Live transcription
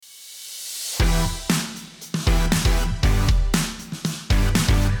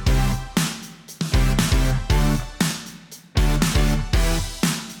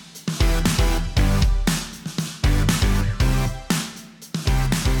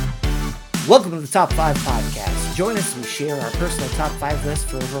Welcome to the Top 5 Podcast. Join us as we share our personal top 5 list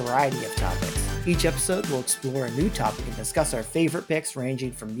for a variety of topics. Each episode will explore a new topic and discuss our favorite picks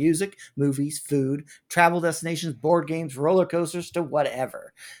ranging from music, movies, food, travel destinations, board games, roller coasters, to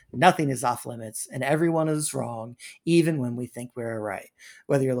whatever. Nothing is off limits, and everyone is wrong, even when we think we're right.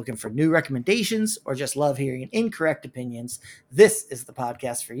 Whether you're looking for new recommendations or just love hearing incorrect opinions, this is the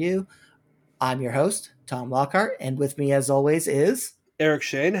podcast for you. I'm your host, Tom Lockhart, and with me as always is... Eric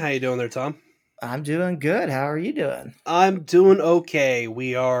Shane. How you doing there, Tom? I'm doing good. How are you doing? I'm doing okay.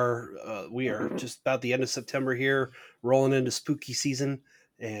 We are just about the end of September here, rolling into spooky season,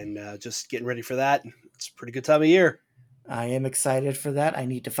 and just getting ready for that. It's a pretty good time of year. I am excited for that. I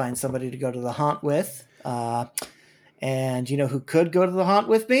need to find somebody to go to the haunt with. And you know who could go to the haunt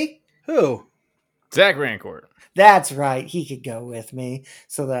with me? Who? Zach Rancourt. That's right. He could go with me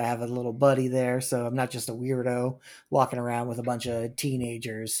so that I have a little buddy there. So I'm not just a weirdo walking around with a bunch of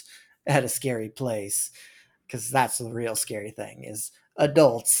teenagers at a scary place. Because that's the real scary thing, is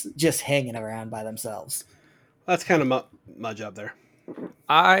adults just hanging around by themselves. That's kind of my job there.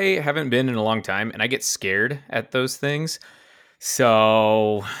 I haven't been in a long time, and I get scared at those things.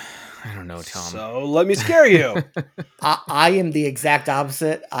 So, I don't know, Tom. So let me scare you. I am the exact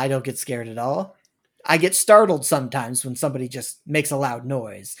opposite. I don't get scared at all. I get startled sometimes when somebody just makes a loud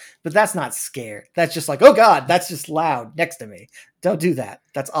noise, but that's not scared. That's just like, oh God, that's just loud next to me. Don't do that.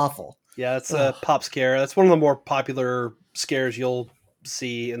 That's awful. Yeah, that's a pop scare. That's one of the more popular scares you'll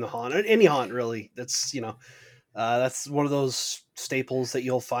see in the haunt. Any haunt, really. That's, that's one of those staples that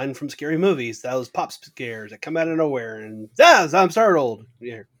you'll find from scary movies. Those pop scares that come out of nowhere and, I'm startled.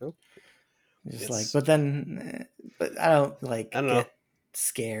 Yeah. But I don't get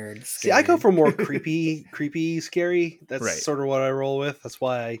scared. See, I go for more creepy, scary. That's right. Sort of what I roll with. That's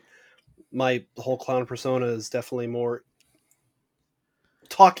why my whole clown persona is definitely more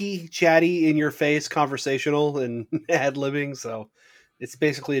talky, chatty, in your face, conversational, and ad-libbing. So it's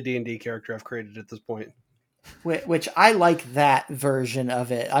basically a D&D character I've created at this point. Which I like that version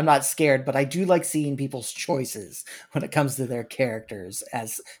of it. I'm not scared, but I do like seeing people's choices when it comes to their characters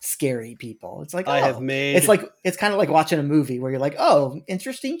as scary people. It's like, it's kind of like watching a movie where you're like, oh,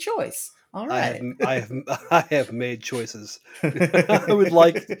 interesting choice. All right. I have made choices. I would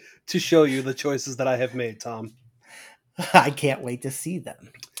like to show you the choices that I have made, Tom. I can't wait to see them.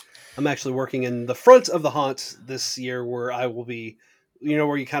 I'm actually working in the front of the haunt this year, where I will be,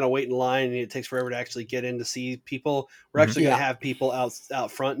 where you kind of wait in line and it takes forever to actually get in to see people. We're actually going to have people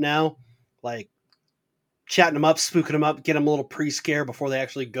out front now, like chatting them up, spooking them up, get them a little pre-scare before they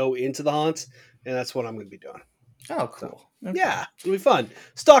actually go into the haunt. And that's what I'm going to be doing. Oh, cool. So, okay. Yeah, it'll be fun.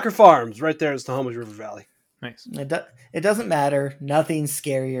 Stalker Farms, right there in Snohomish River Valley. Nice. It doesn't matter. Nothing's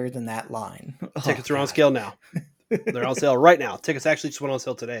scarier than that line. Tickets are on sale now. They're on sale right now. Tickets actually just went on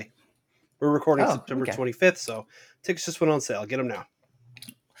sale today. We're recording September 25th, so tickets just went on sale. Get them now.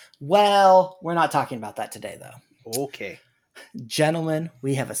 Well, we're not talking about that today, though. Okay. Gentlemen,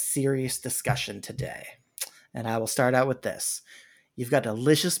 we have a serious discussion today. And I will start out with this. You've got a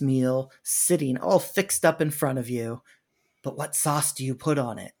delicious meal sitting all fixed up in front of you, but what sauce do you put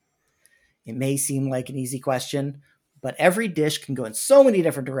on it? It may seem like an easy question, but every dish can go in so many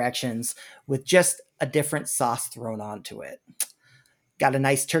different directions with just a different sauce thrown onto it. Got a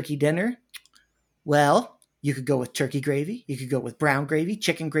nice turkey dinner? Well, you could go with turkey gravy, you could go with brown gravy,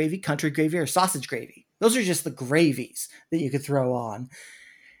 chicken gravy, country gravy, or sausage gravy. Those are just the gravies that you could throw on.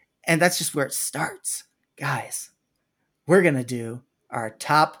 And that's just where it starts. Guys, we're going to do our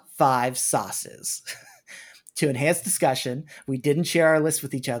top 5 sauces. To enhance discussion, we didn't share our list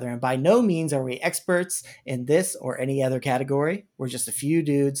with each other, and by no means are we experts in this or any other category. We're just a few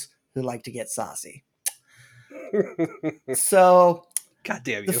dudes who like to get saucy. So, God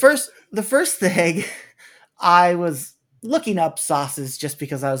damn you. The first thing, I was looking up sauces just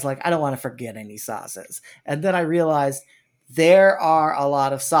because I was like, I don't want to forget any sauces. And then I realized there are a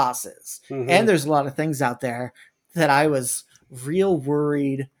lot of sauces. Mm-hmm. And there's a lot of things out there that I was real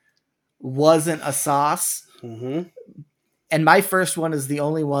worried wasn't a sauce. Mm-hmm. And my first one is the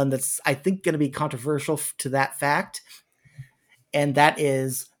only one that's, I think, going to be controversial to that fact. And that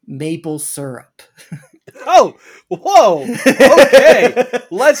is maple syrup. Oh, whoa. Okay.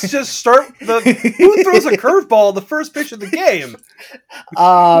 Let's just start who throws a curveball the first pitch of the game?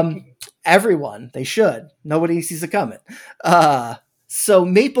 Everyone. They should. Nobody sees it coming. So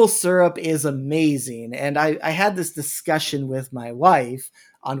maple syrup is amazing. And I had this discussion with my wife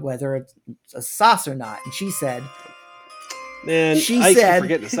on whether it's a sauce or not. And she said, man, I keep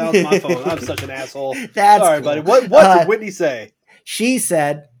forgetting to sound my phone. I'm such an asshole. That's sorry, cool. buddy. What did Whitney say? She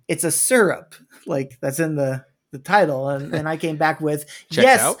said it's a syrup. Like that's in the title. And I came back with, Checks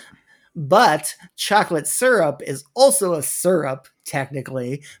yes, out. But chocolate syrup is also a syrup,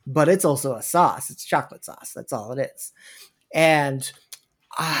 technically, but it's also a sauce. It's chocolate sauce. That's all it is. And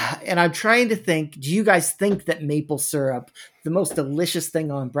I'm trying to think, do you guys think that maple syrup, the most delicious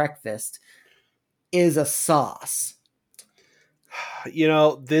thing on breakfast, is a sauce?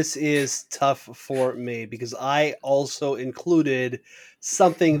 This is tough for me because I also included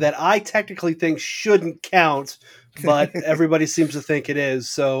something that I technically think shouldn't count, but everybody seems to think it is.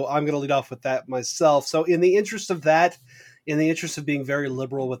 So I'm going to lead off with that myself. So in the interest of being very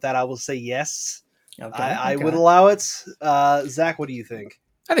liberal with that, I will say yes. Okay, I would allow it. Zach, what do you think?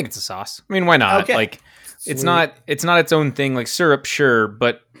 I think it's a sauce. I mean, why not? Okay. Like, it's not its own thing. Like syrup, sure,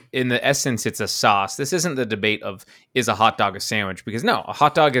 but in the essence, it's a sauce. This isn't the debate of is a hot dog a sandwich, because no, a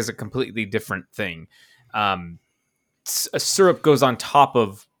hot dog is a completely different thing. A syrup goes on top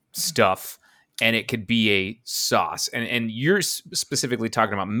of stuff, and it could be a sauce. And you're specifically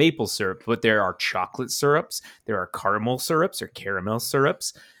talking about maple syrup, but there are chocolate syrups, there are caramel syrups or caramel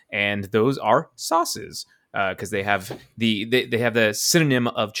syrups, and those are sauces. Because they have the synonym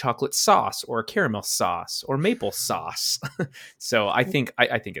of chocolate sauce or caramel sauce or maple sauce. So I think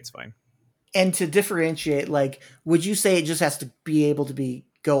it's fine. And to differentiate, like, would you say it just has to be able to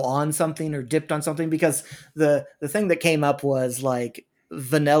go on something or dipped on something? Because the thing that came up was like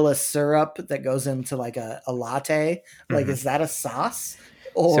vanilla syrup that goes into like a latte. Like, is that a sauce?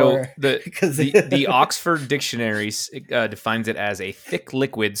 Or so the Oxford Dictionary defines it as a thick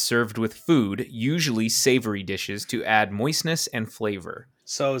liquid served with food, usually savory dishes, to add moistness and flavor.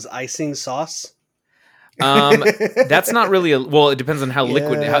 So is icing sauce? That's not really it depends on how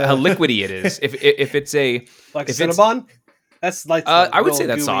liquid how liquidy it is. If it's a like Cinnabon, that's like I would say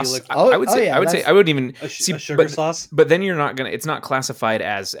that's sauce. I would say I wouldn't even a sugar sauce. But then you're not gonna. It's not classified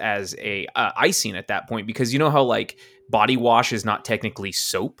as a icing at that point, because you know how like body wash is not technically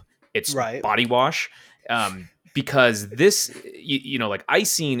soap. It's body wash. Because this, like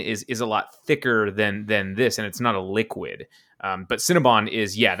icing is a lot thicker than this, and it's not a liquid. But Cinnabon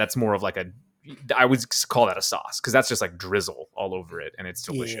is, that's more of like I would call that a sauce, because that's just like drizzle all over it, and it's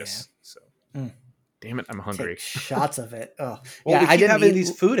delicious. Yeah. So, damn it, I'm hungry. Take shots of it. Oh, well, I didn't having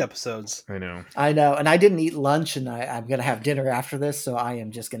these food episodes. I know, and I didn't eat lunch, and I'm gonna have dinner after this, so I am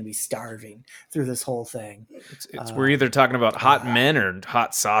just gonna be starving through this whole thing. We're either talking about hot men or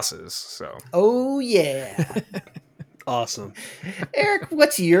hot sauces. So, oh yeah. Awesome. Eric,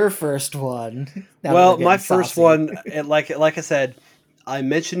 what's your first one? Well, my first one, like I said, I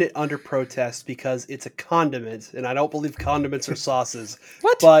mentioned it under protest because it's a condiment, and I don't believe condiments are sauces.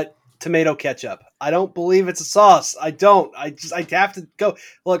 What? But tomato ketchup. I don't believe it's a sauce. I don't. I have to go.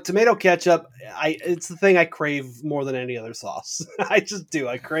 Look, tomato ketchup, it's the thing I crave more than any other sauce. I just do.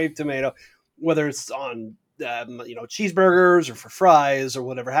 I crave tomato, whether it's on cheeseburgers or for fries or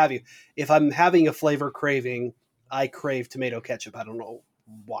whatever have you. If I'm having a flavor craving, I crave tomato ketchup. I don't know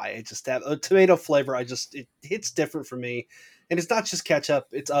why. I just have a tomato flavor. It hits different for me. And it's not just ketchup.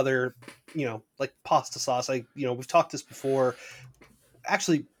 It's other, like pasta sauce. We've talked this before.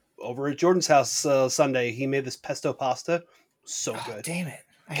 Actually, over at Jordan's house Sunday, he made this pesto pasta. So good. Damn it.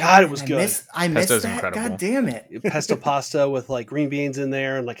 God, it was good. I missed that. Incredible. God damn it. Pesto pasta with like green beans in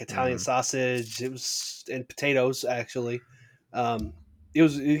there and like Italian sausage. It was, and potatoes actually.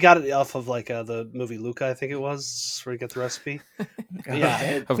 You got it off of like the movie Luca, I think it was, where you get the recipe.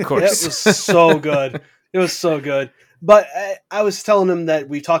 Of course. It was so good. It was so good. But I was telling him that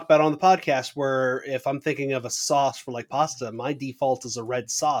we talked about on the podcast where if I'm thinking of a sauce for like pasta, my default is a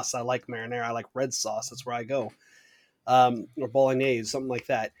red sauce. I like marinara. I like red sauce. That's where I go. Or bolognese, something like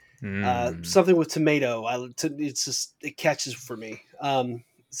that. Something with tomato. It catches for me.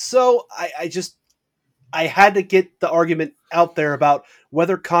 So I had to get the argument out there about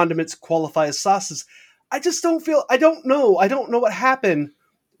whether condiments qualify as sauces. I don't know what happened.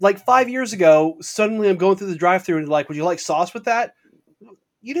 Like 5 years ago, suddenly I'm going through the drive-thru and like, would you like sauce with that?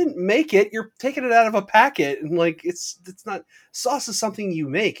 You didn't make it. You're taking it out of a packet, and like it's not, sauce is something you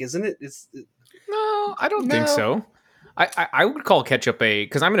make, isn't it? No, I don't think so. I would call ketchup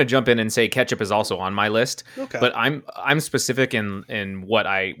because I'm going to jump in and say ketchup is also on my list. Okay. But I'm specific in what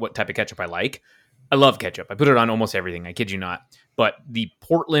type of ketchup I like. I love ketchup. I put it on almost everything. I kid you not. But the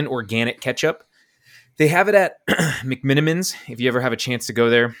Portland organic ketchup, they have it at McMenamins. If you ever have a chance to go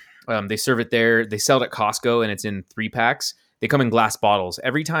there, they serve it there. They sell it at Costco, and it's in 3-packs. They come in glass bottles.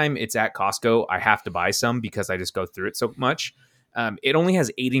 Every time it's at Costco, I have to buy some because I just go through it so much. It only has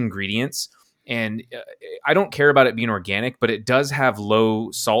 8 ingredients, and I don't care about it being organic, but it does have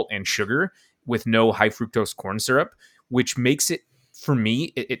low salt and sugar with no high fructose corn syrup, which makes it, for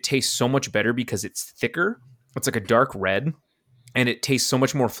me, it tastes so much better because it's thicker. It's like a dark red. and it tastes so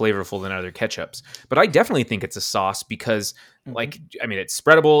much more flavorful than other ketchups. But I definitely think it's a sauce because, it's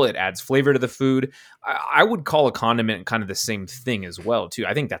spreadable. It adds flavor to the food. I would call a condiment kind of the same thing as well, too.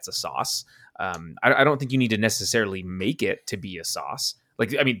 I think that's a sauce. I don't think you need to necessarily make it to be a sauce.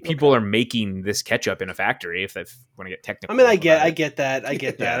 People are making this ketchup in a factory. If they want to get technical, I get that.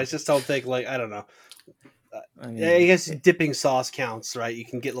 I just don't think I don't know. I guess dipping sauce counts, right? You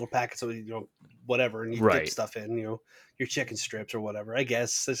can get little packets of whatever, and you dip stuff in, your chicken strips or whatever. I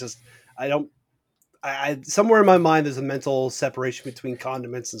guess it's just I somewhere in my mind there's a mental separation between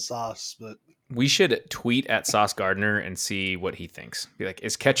condiments and sauce, but. We should tweet at Sauce Gardner and see what he thinks. Be like,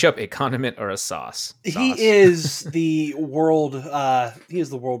 is ketchup a condiment or a sauce? He is the world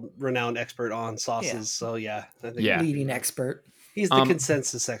renowned expert on sauces. Yeah. So I think leading expert. He's the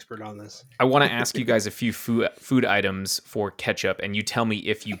consensus expert on this. I want to ask you guys a few food items for ketchup, and you tell me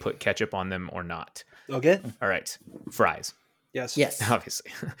if you put ketchup on them or not. Okay. All right. Fries. Yes.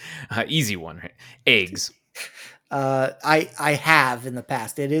 Obviously. Easy one, right? Eggs. I have in the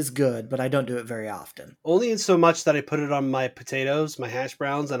past. It is good, but I don't do it very often. Only in so much that I put it on my potatoes, my hash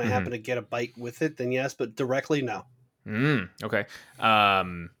browns, and I happen to get a bite with it, then yes, but directly, no. Okay.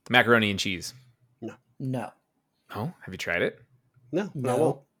 Macaroni and cheese. No. Oh, have you tried it?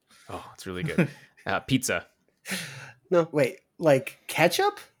 No. Oh, it's really good. Pizza. No. Wait, like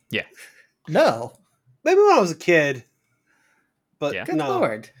ketchup? Yeah. No. Maybe when I was a kid, but Good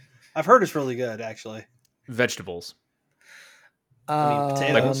Lord. I've heard it's really good, actually. Vegetables.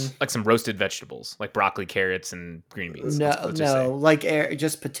 Potatoes, like some roasted vegetables, like broccoli, carrots, and green beans. Just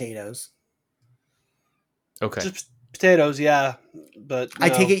potatoes. Okay, just potatoes, yeah. But I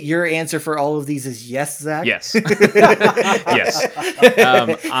take it your answer for all of these is yes, Zach. Yes, yes.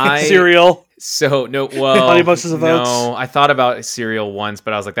 Cereal. So no, well, Honey Bunches of Oats. No, I thought about cereal once,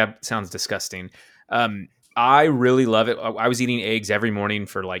 but I was like, that sounds disgusting. I really love it. I was eating eggs every morning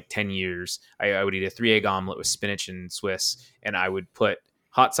for like 10 years. I would eat a 3-egg omelet with spinach and Swiss, and I would put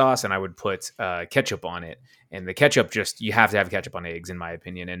hot sauce and I would put ketchup on it. And the ketchup, you have to have ketchup on eggs, in my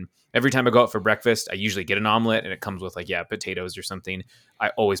opinion. And every time I go out for breakfast, I usually get an omelet and it comes with potatoes or something. I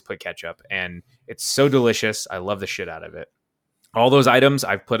always put ketchup, and it's so delicious. I love the shit out of it. All those items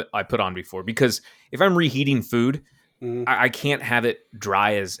I put on before, because if I'm reheating food, I can't have it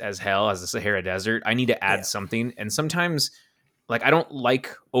dry as hell as the Sahara Desert. I need to add something. And sometimes, I don't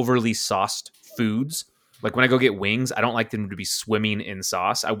like overly sauced foods. Like when I go get wings, I don't like them to be swimming in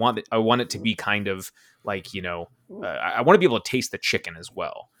sauce. I want it to be kind of I want to be able to taste the chicken as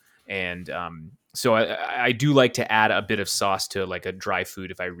well. And so I do like to add a bit of sauce to a dry food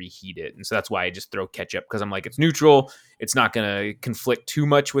if I reheat it. And so that's why I just throw ketchup, because I'm like, it's neutral. It's not going to conflict too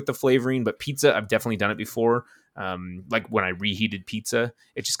much with the flavoring. But pizza, I've definitely done it before. Like when I reheated pizza,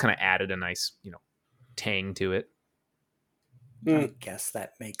 it just kind of added a nice, tang to it. I guess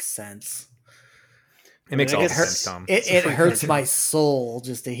that makes sense. It makes all sense, Tom. It hurts my soul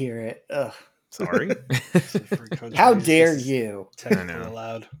just to hear it. Ugh. Sorry. How dare you? Technically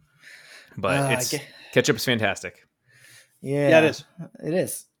allowed. But ketchup's fantastic. Yeah, it is. It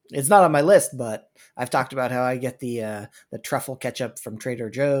is. It's not on my list, but I've talked about how I get the truffle ketchup from Trader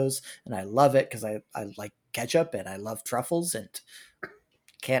Joe's, and I love it because I like ketchup and I love truffles, and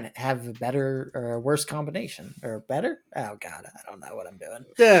can't have a better or a worse combination. Or better? Oh, God, I don't know what I'm doing.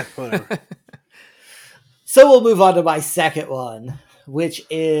 Yeah, whatever. So we'll move on to my second one, which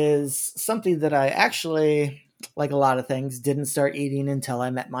is something that I actually, like a lot of things, didn't start eating until I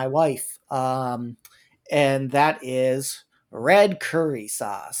met my wife. And that is red curry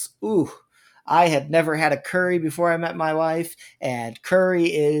sauce. Ooh, I had never had a curry before I met my wife, and curry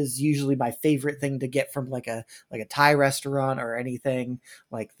is usually my favorite thing to get from like a Thai restaurant or anything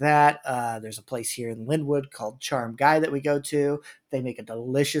like that. There's a place here in Linwood called Charm Guy that we go to. They make a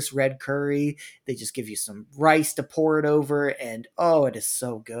delicious red curry. They just give you some rice to pour it over, and oh, it is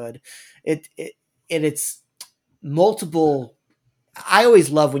so good. It's multiple. I always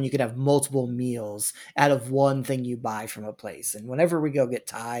love when you can have multiple meals out of one thing you buy from a place. And whenever we go get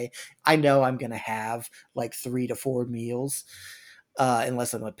Thai, I know I'm going to have like 3 to 4 meals,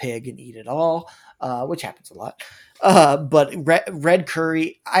 unless I'm a pig and eat it all, which happens a lot. But red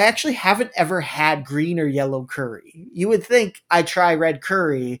curry, I actually haven't ever had green or yellow curry. You would think I try red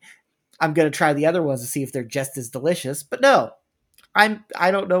curry, I'm going to try the other ones to see if they're just as delicious, but no. I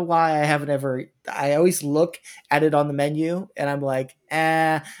don't know why I haven't ever. I always look at it on the menu and I'm like,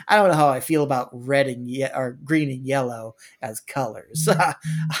 I don't know how I feel about red and or green and yellow as colors.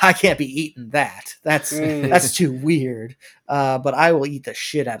 I can't be eating that. That's too weird. But I will eat the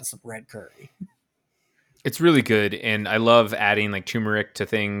shit out of some red curry. It's really good, and I love adding like turmeric to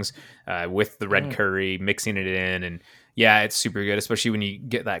things with the red curry, mixing it in, and Yeah, it's super good, especially when you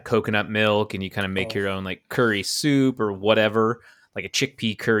get that coconut milk and you kind of make your own like curry soup or whatever, like a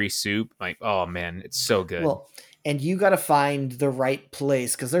chickpea curry soup. Like, oh man, it's so good. Well, and you got to find the right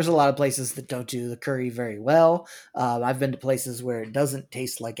place because there's a lot of places that don't do the curry very well. I've been to places where it doesn't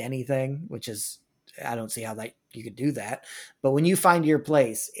taste like anything, which is, I don't see how that you could do that. But when you find your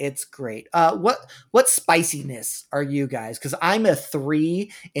place, it's great. What spiciness are you guys? Because I'm a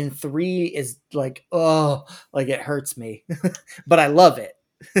 3, and 3 is like, oh, like it hurts me, but I love it.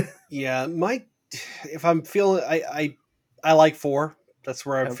 Yeah, if I'm feeling, I like 4. That's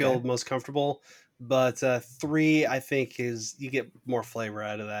where I feel most comfortable. But 3, I think, is you get more flavor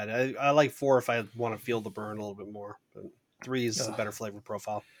out of that. I like 4 if I want to feel the burn a little bit more. But 3 is a better flavor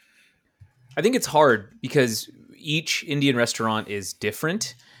profile. I think it's hard because each Indian restaurant is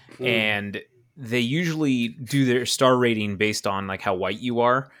different, and they usually do their star rating based on like how white you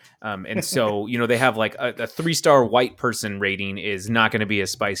are. And so, they have like a 3-star white person rating is not going to be as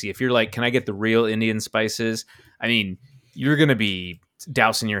spicy. If you're like, can I get the real Indian spices? I mean, you're going to be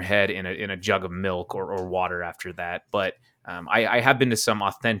dousing your head in a jug of milk or water after that. But I have been to some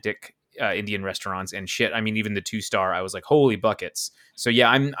authentic Indian restaurants and shit. I mean, even the 2-star, I was like, holy buckets. So yeah,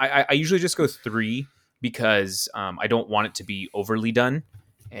 I usually just go 3 because I don't want it to be overly done.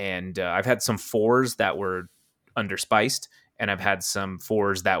 And I've had some 4s that were underspiced, and I've had some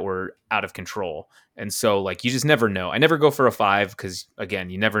 4s that were out of control. And so like, you just never know. I never go for a 5 because again,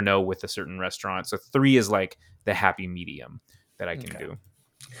 you never know with a certain restaurant. So 3 is like the happy medium that I can do.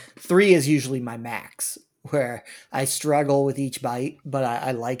 3 is usually my max, where I struggle with each bite, but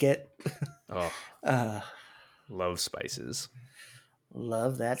I like it. Love spices.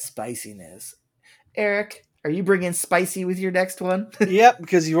 Love that spiciness. Eric, are you bringing spicy with your next one? Yep,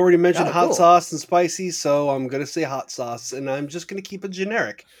 because you've already mentioned hot sauce and spicy, so I'm going to say hot sauce, and I'm just going to keep it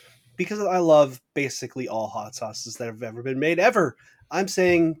generic because I love basically all hot sauces that have ever been made, ever. I'm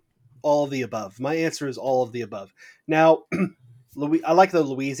saying all of the above. My answer is all of the above. Now, I like the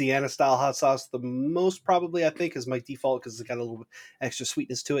Louisiana style hot sauce the most, probably, I think, is my default because it's got a little extra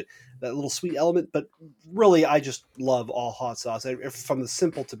sweetness to it, that little sweet element. But really, I just love all hot sauce, from the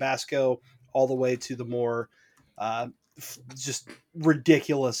simple Tabasco all the way to the more just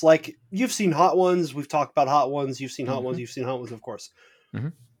ridiculous. Like, you've seen Hot Ones. We've talked about Hot Ones. You've seen Hot Ones. You've seen Hot Ones, of course.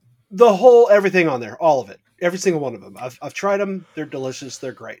 The everything on there, all of it, every single one of them. I've tried them. They're delicious.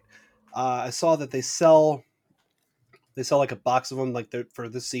 They're great. I saw that they sell like a box of them for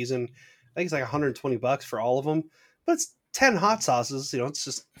this season. I think it's like $120 for all of them, but it's 10 hot sauces. It's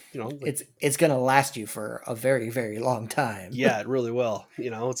just, it's going to last you for a very, very long time. Yeah, it really will.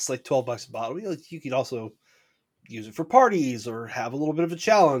 It's like $12 a bottle. You could also use it for parties or have a little bit of a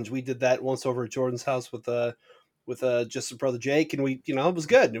challenge. We did that once over at Jordan's house with just his brother Jake, and we, it was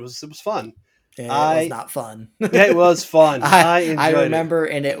good. It was fun. It was not fun. It was fun. I remember,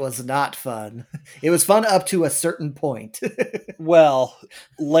 and it was not fun. It was fun up to a certain point. Well,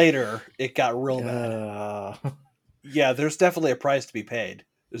 later it got real bad. Yeah, there's definitely a price to be paid.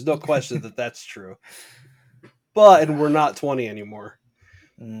 There's no question that that's true. And we're not 20 anymore.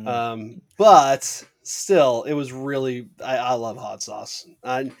 But still, it was really. I love hot sauce.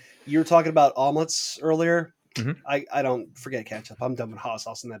 You were talking about omelets earlier. I don't forget ketchup. I'm done with hot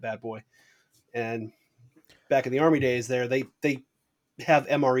sauce in that bad boy. And back in the Army days there, they have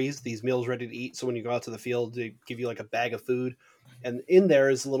MREs, these meals ready to eat. So when you go out to the field, they give you like a bag of food. And in there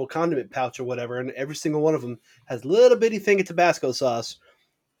is a little condiment pouch or whatever. And every single one of them has a little bitty thing of Tabasco sauce.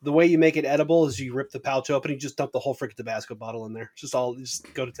 The way you make it edible is you rip the pouch open and you just dump the whole freaking Tabasco bottle in there. Just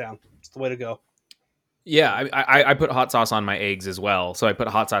go to town. It's the way to go. Yeah, I put hot sauce on my eggs as well. So I put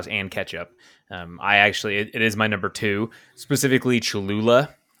hot sauce and ketchup. It is my number 2, specifically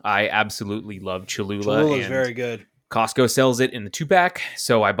Cholula. I absolutely love Cholula. Cholula is very good. Costco sells it in the 2-pack,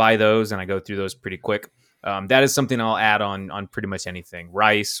 so I buy those and I go through those pretty quick. That is something I'll add on pretty much anything.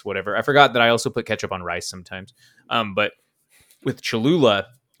 Rice, whatever. I forgot that I also put ketchup on rice sometimes. But with Cholula,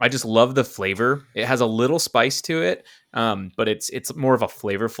 I just love the flavor. It has a little spice to it, but it's more of a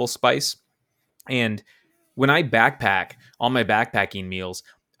flavorful spice. And when I backpack, on my backpacking meals,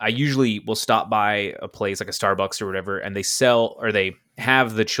 I usually will stop by a place like a Starbucks or whatever, and they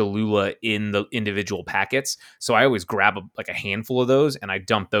have the Cholula in the individual packets. So I always grab a handful of those and I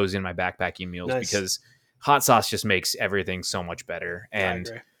dump those in my backpacking meals because hot sauce just makes everything so much better.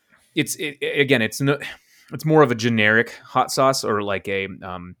 And it's more of a generic hot sauce or like a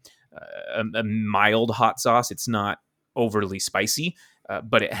mild hot sauce. It's not overly spicy,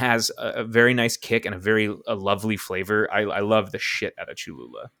 but it has a very nice kick and a lovely flavor. I love the shit out of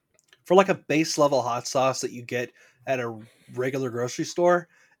Cholula. For like a base level hot sauce that you get at a regular grocery store,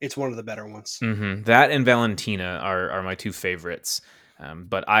 It's one of the better ones. Mm-hmm. That and Valentina are my two favorites.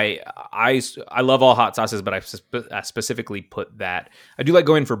 But I love all hot sauces, but I specifically put that. I do like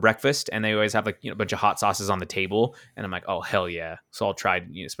going for breakfast, and they always have like a bunch of hot sauces on the table, and I'm like, oh hell yeah! So I'll try,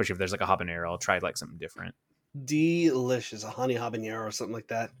 especially if there's like a habanero, I'll try like something different. Delicious, a honey habanero or something like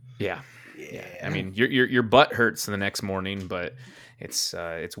that. Yeah. I mean, your butt hurts the next morning, but it's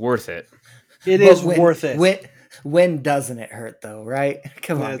worth it. It is worth it. When doesn't it hurt though, right?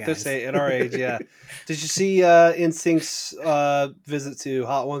 Come on, guys. At our age, yeah. Did you see NSYNC's visit to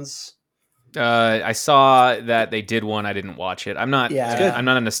Hot Ones? I saw that they did one. I didn't watch it. I'm not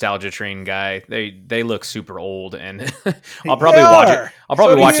a nostalgia train guy. They look super old, and I'll probably watch it. I'll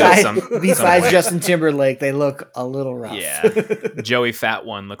probably watch it. Besides Justin Timberlake, they look a little rough. Yeah, Joey Fat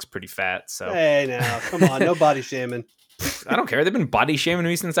One looks pretty fat. So hey, now come on, no body shaming. I don't care. They've been body shaming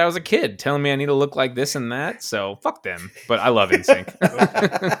me since I was a kid, telling me I need to look like this and that. So fuck them. But I love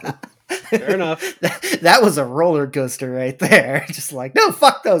NSYNC. Fair enough. That was a roller coaster right there. Just like, no,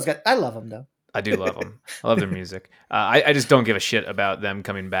 fuck those guys. I love them though. I do love them. I love their music. I just don't give a shit about them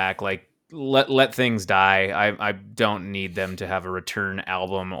coming back. Like let things die. I don't need them to have a return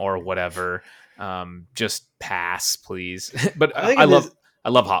album or whatever. Just pass, please. But I love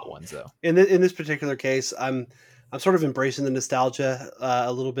Hot Ones though. In this particular case, I'm sort of embracing the nostalgia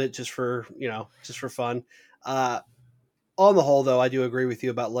a little bit just for fun. On the whole, though, I do agree with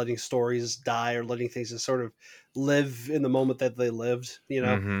you about letting stories die or letting things just sort of live in the moment that they lived. You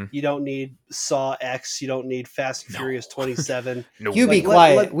don't need Saw X. You don't need Fast and Furious 27. No. You be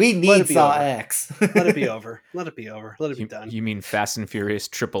quiet. We need Saw X. Let it be over. Let it be over. Let it be done. You mean Fast and Furious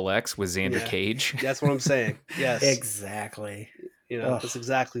XXX with Xander Cage? That's what I'm saying. Yes. Exactly. That's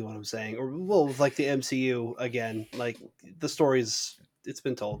exactly what I'm saying. Or with like the MCU again, like the stories, it's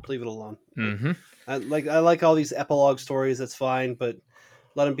been told. Leave it alone. Mm-hmm. I like all these epilogue stories. That's fine, but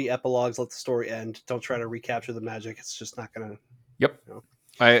let them be epilogues. Let the story end. Don't try to recapture the magic. It's just not gonna. Yep.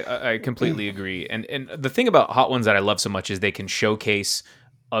 I completely agree. And the thing about Hot Ones that I love so much is they can showcase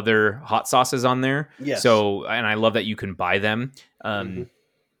other hot sauces on there. Yes. So, and I love that you can buy them.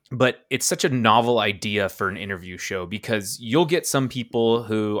 But it's such a novel idea for an interview show because you'll get some people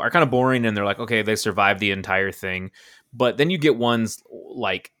who are kind of boring and they're like, okay, they survived the entire thing. But then you get ones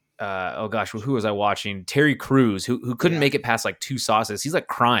like, who was I watching? Terry Crews, who couldn't make it past like 2 sauces. He's like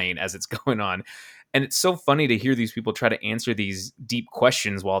crying as it's going on. And it's so funny to hear these people try to answer these deep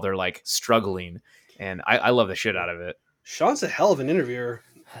questions while they're like struggling. And I love the shit out of it. Sean's a hell of an interviewer.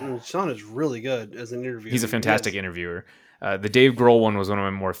 Sean is really good as an interviewer. He's a fantastic interviewer. The Dave Grohl one was one of my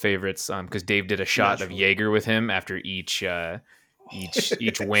more favorites because Dave did a shot of Jaeger with him after each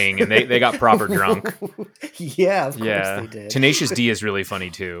wing, and they got proper drunk. Yeah, of course they did. Tenacious D is really funny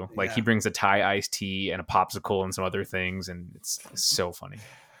too. Like he brings a Thai iced tea and a popsicle and some other things, and it's so funny.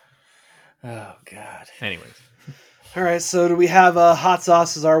 Oh God. Anyways. All right, so do we have hot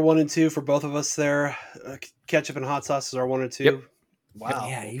sauce as our 1 and 2 for both of us there? Ketchup and hot sauce is our 1 and 2. Yep. Wow.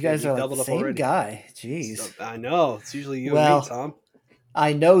 Yeah, you guys are like the same guy. Jeez. So, I know. It's usually you and me, Tom.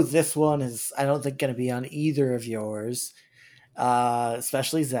 I know this one is, I don't think, going to be on either of yours,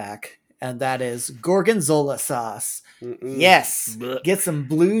 especially Zach, and that is Gorgonzola sauce. Mm-mm. Yes. Get some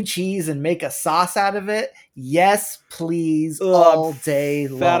blue cheese and make a sauce out of it. Yes, please, all day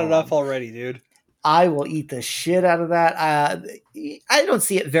long. Fat enough already, dude. I will eat the shit out of that. I don't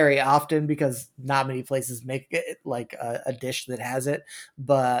see it very often because not many places make it like a dish that has it.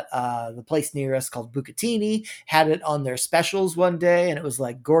 But the place near us called Bucatini had it on their specials one day, and it was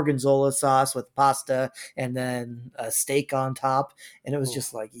like gorgonzola sauce with pasta and then a steak on top. And it was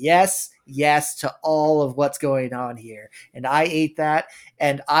just like, yes to all of what's going on here. And I ate that,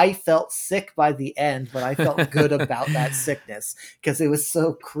 and I felt sick by the end, but I felt good about that sickness because it was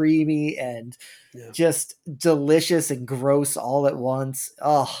so creamy and just delicious and gross all at once.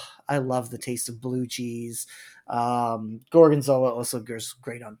 Oh, I love the taste of blue cheese. Gorgonzola also goes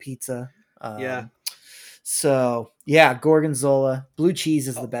great on pizza. So yeah, Gorgonzola. Blue cheese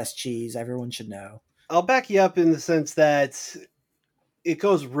is the best cheese. Everyone should know. I'll back you up in the sense that it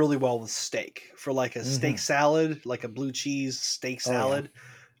goes really well with steak for like a steak salad, like a blue cheese steak salad,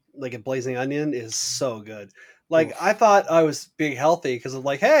 like a blazing onion is so good. Like I thought I was being healthy because I'm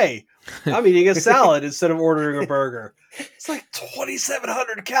like, hey, I'm eating a salad instead of ordering a burger. It's like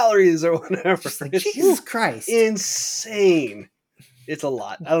 2,700 calories or whatever. Like, Jesus Christ. Insane. It's a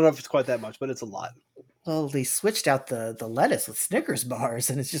lot. I don't know if it's quite that much, but it's a lot. Well, they switched out the lettuce with Snickers bars,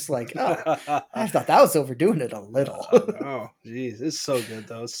 and it's just like, oh, I thought that was overdoing it a little. Oh, geez. It's so good,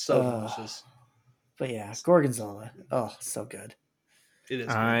 though. It's so delicious. But yeah, Gorgonzola. Oh, so good. It is.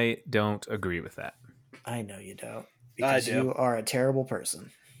 I don't agree with that. I know you don't. Because you are a terrible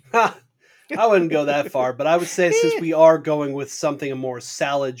person. I wouldn't go that far, but I would say since we are going with something more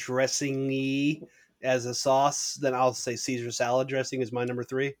salad dressing-y as a sauce, then I'll say Caesar salad dressing is my number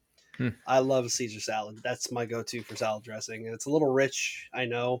 3. I love Caesar salad. That's my go-to for salad dressing. And it's a little rich, I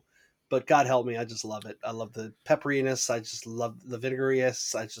know, but God help me, I just love it. I love the pepperiness. I just love the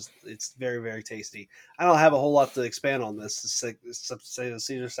vinegariness. It's very, very tasty. I don't have a whole lot to expand on this, except to say the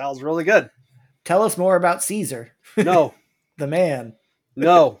Caesar salad's really good. Tell us more about Caesar. No. The man.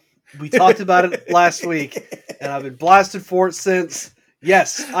 No. We talked about it last week, and I've been blasted for it since.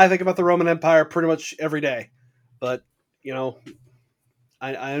 Yes, I think about the Roman Empire pretty much every day, but,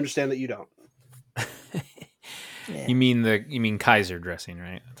 I understand that you don't. Yeah. You mean Kaiser dressing,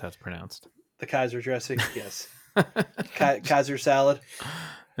 right? That's how it's pronounced. The Kaiser dressing, yes. Kaiser salad.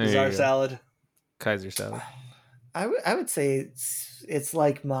 Czar salad. Kaiser salad. I would say it's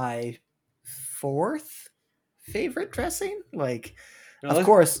like my 4th favorite dressing. Like, really? Of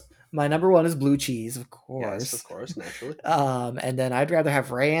course, my number 1 is blue cheese, of course. Yes, of course, naturally. And then I'd rather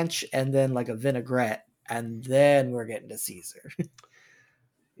have ranch and then like a vinaigrette, and then we're getting to Caesar.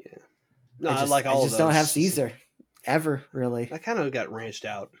 Yeah. No, I like all of those. I just don't have Caesar ever, really. I kind of got ranched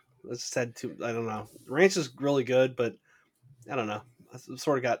out. I just had to. I don't know. Ranch is really good, but I don't know. I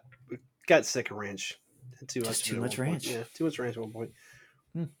sort of got sick of ranch. Too much ranch. Yeah, too much ranch at one point.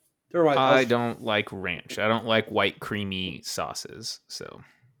 I don't like ranch. I don't like white creamy sauces. So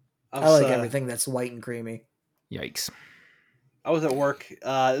I like everything that's white and creamy. Yikes. I was at work. It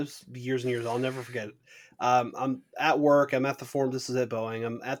was years and years. I'll never forget it. I'm at work. I'm at the form. This is at Boeing.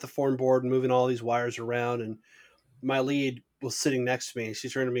 I'm at the form board moving all these wires around, and my lead was sitting next to me. She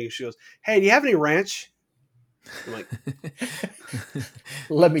turned to me and she goes, "Hey, do you have any ranch?" I'm like,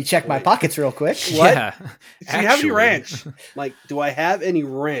 "Let me check my pockets real quick." What? Yeah, do you have any ranch? I'm like, do I have any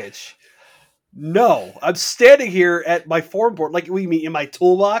ranch? No, I'm standing here at my form board. Like, we mean in my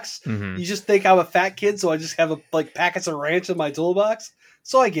toolbox. Mm-hmm. You just think I'm a fat kid, so I just have packets of ranch in my toolbox.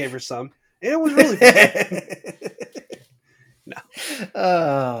 So I gave her some. And it was really good. No.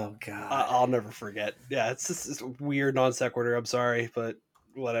 Oh, God. I'll never forget. Yeah, it's just this weird non sequitur. I'm sorry, but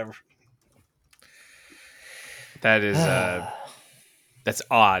whatever. That is, that's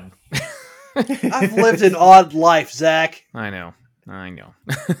odd. I've lived an odd life, Zach. I know. All right,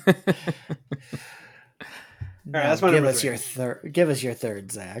 that's my give us your third. Give us your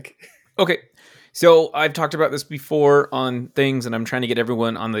third, Zach. Okay. So I've talked about this before on things, and I'm trying to get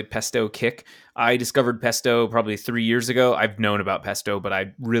everyone on the pesto kick. I discovered pesto probably 3 years ago. I've known about pesto, but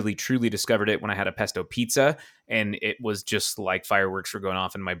I really, truly discovered it when I had a pesto pizza, and it was just like fireworks were going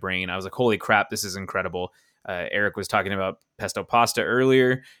off in my brain. I was like, holy crap, this is incredible. Eric was talking about pesto pasta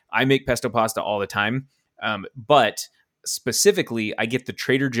earlier. I make pesto pasta all the time, but specifically, I get the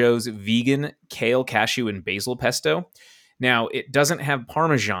Trader Joe's vegan kale, cashew, and basil pesto. Now, it doesn't have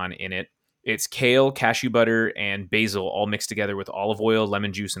Parmesan in it. It's kale, cashew butter, and basil all mixed together with olive oil,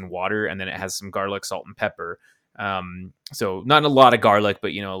 lemon juice, and water. And then it has some garlic, salt, and pepper. So not a lot of garlic, but,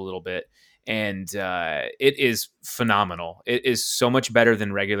 a little bit. And it is phenomenal. It is so much better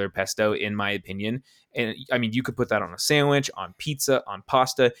than regular pesto, in my opinion. And I mean, you could put that on a sandwich, on pizza, on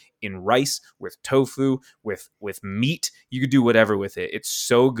pasta, in rice, with tofu, with meat. You could do whatever with it. It's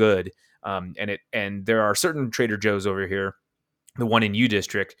so good. And there are certain Trader Joe's over here. The one in U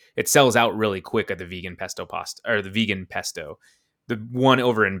District, it sells out really quick at the vegan pesto pasta or the vegan pesto. The one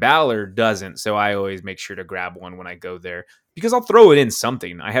over in Ballard doesn't, so I always make sure to grab one when I go there because I'll throw it in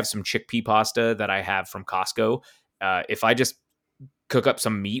something. I have some chickpea pasta that I have from Costco. If I just cook up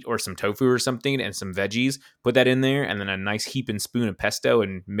some meat or some tofu or something and some veggies, put that in there, and then a nice heaping spoon of pesto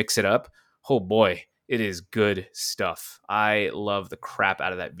and mix it up. Oh boy, it is good stuff. I love the crap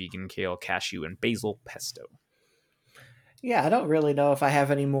out of that vegan kale, cashew, and basil pesto. Yeah, I don't really know if I have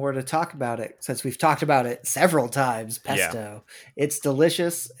any more to talk about it since we've talked about it several times. Pesto. Yeah. It's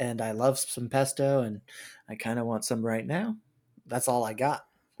delicious, and I love some pesto, and I kind of want some right now. That's all I got.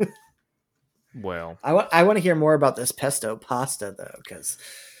 Well, I want to hear more about this pesto pasta, though, because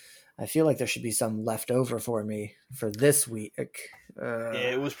I feel like there should be some left over for me for this week.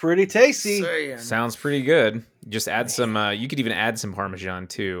 It was pretty tasty. Sounds pretty good. Just add some. You could even add some Parmesan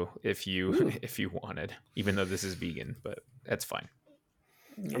too, if you wanted. Even though this is vegan, but that's fine.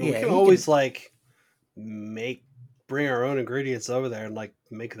 I mean, we can always bring our own ingredients over there and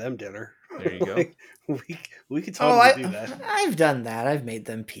make them dinner. There you go. We could totally do that. I've done that. I've made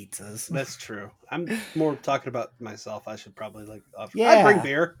them pizzas. That's true. I'm more talking about myself. I should probably I bring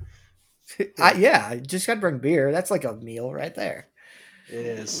beer. I just got to bring beer. That's like a meal right there. It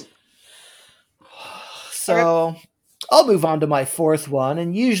is. So I'll move on to my fourth one.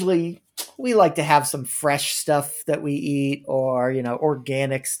 And usually we like to have some fresh stuff that we eat, or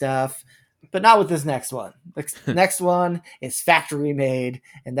organic stuff, but not with this next one. The next one is factory made,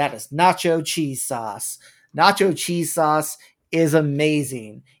 and that is nacho cheese sauce. Nacho cheese sauce is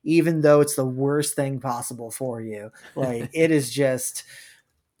amazing, even though it's the worst thing possible for you. Like, it is just,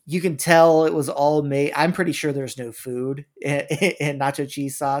 you can tell it was all made. I'm pretty sure there's no food in nacho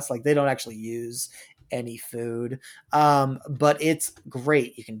cheese sauce. Like, they don't actually use any food, but it's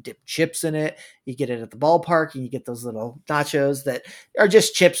great. You can dip chips in it. You get it at the ballpark, and you get those little nachos that are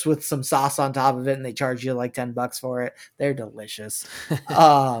just chips with some sauce on top of it, and they charge you like $10 for it. They're delicious.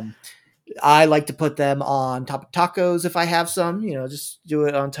 I like to put them on top of tacos if I have some, just do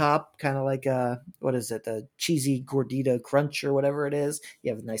it on top, kind of like what is it, the cheesy gordita crunch or whatever it is.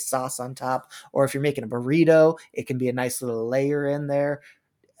 You have a nice sauce on top, or if you're making a burrito, it can be a nice little layer in there.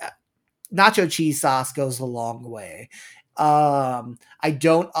 Nacho cheese sauce goes a long way. I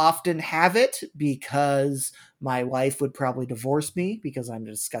don't often have it because my wife would probably divorce me because I'm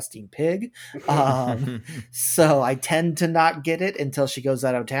a disgusting pig. So I tend to not get it until she goes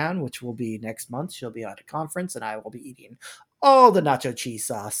out of town, which will be next month. She'll be at a conference, and I will be eating all the nacho cheese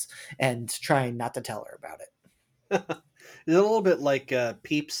sauce and trying not to tell her about it. It's a little bit like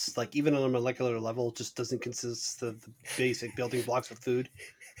Peeps, like even on a molecular level, it just doesn't consist of the basic building blocks of food.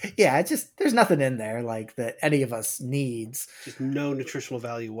 Yeah, it's just, there's nothing in there like that any of us needs. Just no nutritional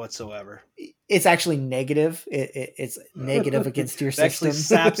value whatsoever. It's actually negative. It's negative against your system. It actually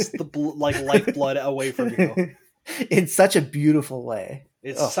saps the lifeblood away from you. In such a beautiful way.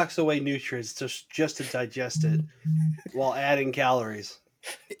 It sucks away nutrients just to digest it while adding calories.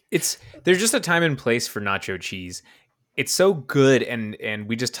 There's just a time and place for nacho cheese. It's so good, and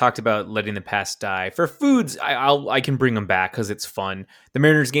we just talked about letting the past die. For foods, I can bring them back because it's fun. The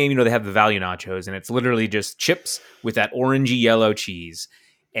Mariners game, they have the value nachos, and it's literally just chips with that orangey yellow cheese.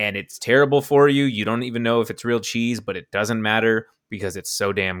 And it's terrible for you. You don't even know if it's real cheese, but it doesn't matter because it's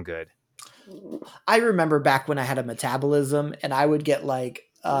so damn good. I remember back when I had a metabolism, and I would get like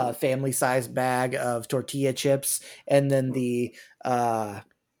a family-sized bag of tortilla chips, and then the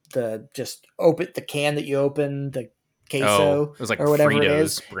just open the can that you open, the queso, it was like or whatever Fritos it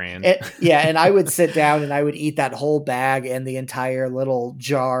is brand. And I would sit down and I would eat that whole bag and the entire little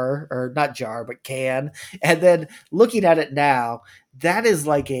jar, or not jar, but can. And then looking at it now, that is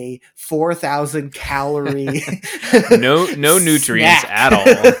like a 4,000 calorie no nutrients at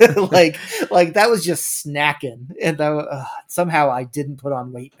all. like that was just snacking, and somehow I didn't put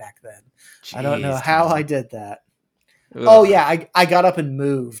on weight back then. Jeez, I don't know how I did that. Ugh. Oh yeah, I got up and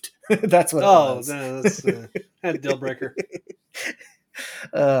moved. That's what. Oh, no, that's a deal breaker.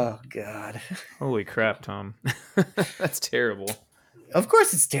 Oh God! Holy crap, Tom! That's terrible. Of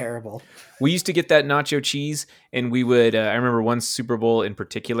course, it's terrible. We used to get that nacho cheese, and we would. I remember one Super Bowl in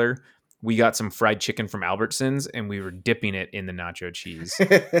particular. We got some fried chicken from Albertsons, and we were dipping it in the nacho cheese. So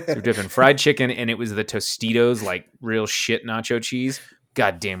we're dipping fried chicken, and it was the Tostitos, like real shit nacho cheese.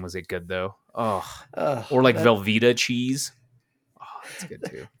 God damn, was it good though? Oh, or like Velveeta cheese. Oh, that's good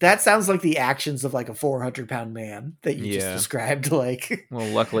too. That sounds like the actions of like a 400-pound man that you just described. Like, well,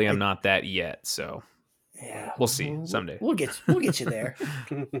 luckily I'm not that yet, so yeah, we'll see someday. We'll get you there.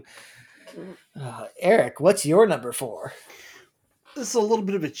 Eric, what's your number 4? This is a little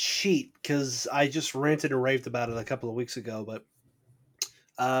bit of a cheat because I just ranted and raved about it a couple of weeks ago, but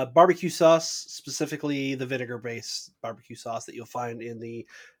barbecue sauce, specifically the vinegar-based barbecue sauce that you'll find in the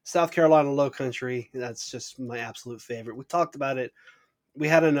South Carolina Low Country. That's just my absolute favorite. We talked about it. We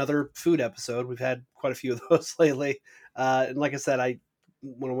had another food episode. We've had quite a few of those lately. And like I said,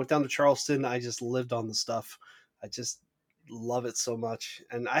 when I went down to Charleston, I just lived on the stuff. I just love it so much.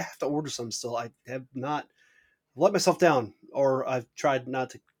 And I have to order some still. I have not let myself down, or I've tried not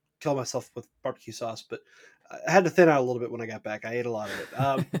to kill myself with barbecue sauce, but I had to thin out a little bit when I got back. I ate a lot of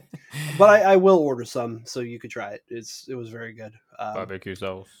it. But I will order some so you could try it. It was very good. Barbecue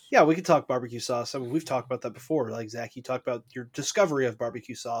sauce. Yeah, we could talk barbecue sauce. I mean, we've talked about that before. Like, Zach, you talked about your discovery of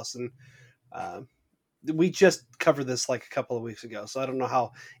barbecue sauce, and we just covered this like a couple of weeks ago. So I don't know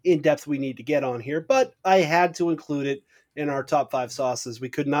how in-depth we need to get on here, but I had to include it in our top 5 sauces. We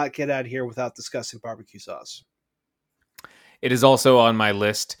could not get out of here without discussing barbecue sauce. It is also on my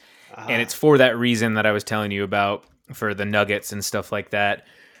list. And it's for that reason that I was telling you about, for the nuggets and stuff like that.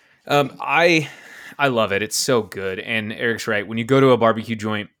 I love it. It's so good. And Eric's right. When you go to a barbecue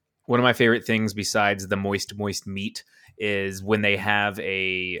joint, one of my favorite things besides the moist meat is when they have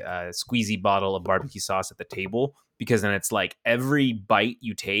a squeezy bottle of barbecue sauce at the table, because then it's like every bite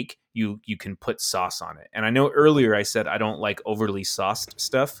you take, you can put sauce on it. And I know earlier I said I don't like overly sauced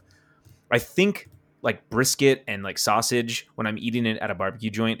stuff. I think like brisket and like sausage when I'm eating it at a barbecue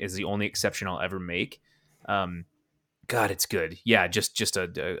joint is the only exception I'll ever make. God, it's good. Yeah, just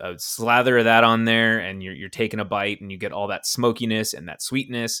a slather of that on there, and you're taking a bite, and you get all that smokiness and that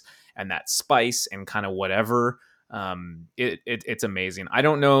sweetness and that spice and kind of whatever. It's amazing. I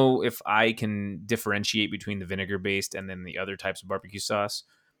don't know if I can differentiate between the vinegar based and then the other types of barbecue sauce.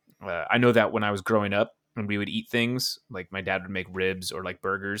 I know that when I was growing up, when we would eat things like my dad would make ribs or like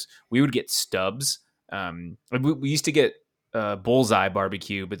burgers, we would get Stubbs. We used to get Bullseye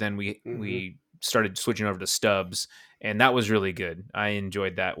barbecue, but then we started switching over to Stubbs, and that was really good. I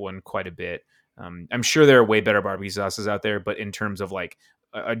enjoyed that one quite a bit. I'm sure there are way better barbecue sauces out there, but in terms of like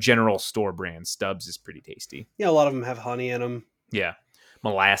a general store brand, Stubbs is pretty tasty. Yeah, a lot of them have honey in them. Yeah,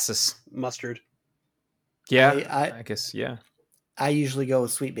 molasses, mustard. Yeah, I guess yeah. I usually go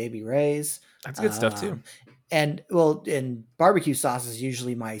with Sweet Baby Ray's. That's good stuff too. And barbecue sauce is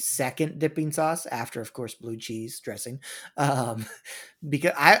usually my second dipping sauce after, of course, blue cheese dressing.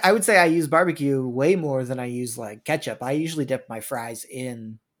 Because I would say I use barbecue way more than I use like ketchup. I usually dip my fries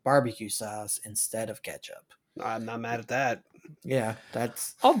in barbecue sauce instead of ketchup. I'm not mad at that. Yeah,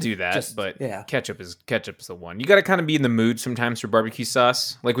 I'll do that, but yeah. Ketchup is the one. You got to kind of be in the mood sometimes for barbecue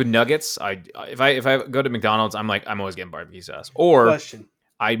sauce. Like with nuggets, if I go to McDonald's, I'm always getting barbecue sauce. Or question.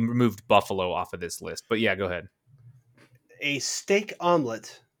 I removed buffalo off of this list, but yeah, go ahead. A steak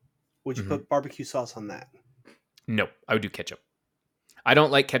omelet, would you put barbecue sauce on that? No, I would do ketchup. I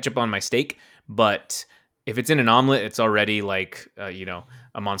don't like ketchup on my steak, but if it's in an omelet, it's already like,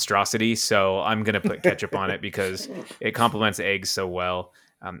 a monstrosity. So I'm going to put ketchup on it because it complements eggs so well.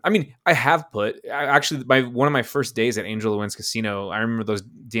 I have actually one of my first days at Angel Owens Casino, I remember those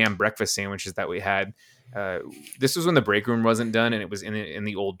damn breakfast sandwiches that we had. This was when the break room wasn't done and it was in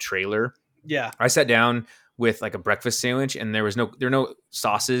the old trailer. Yeah. I sat down with like a breakfast sandwich and there were no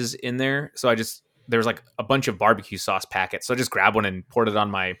sauces in there. So there was like a bunch of barbecue sauce packets. So I just grabbed one and poured it on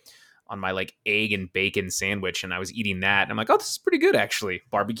my like egg and bacon sandwich, and I was eating that, and I'm like, oh, this is pretty good actually.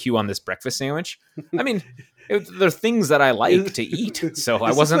 Barbecue on this breakfast sandwich. I mean, they're things that I like to eat, so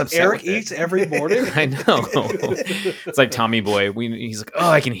I wasn't upset. Eric eats every morning. I know. It's like Tommy Boy. He's like, oh,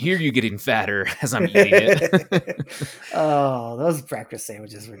 I can hear you getting fatter as I'm eating it. Oh, those breakfast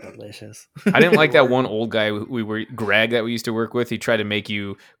sandwiches were delicious. I didn't like that one old guy Greg that we used to work with. He tried to make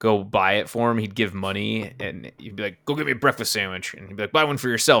you go buy it for him. He'd give money, and he'd be like, go get me a breakfast sandwich, and he'd be like, buy one for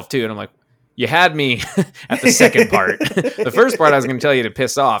yourself too. And I'm like, you had me at the second part. The first part I was going to tell you to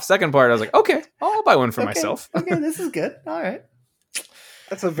piss off. Second part I was like, okay, I'll buy one for myself. Okay, this is good. All right.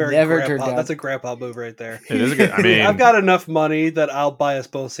 That's a that's a grandpa move right there. It is a good. I mean, I've got enough money that I'll buy us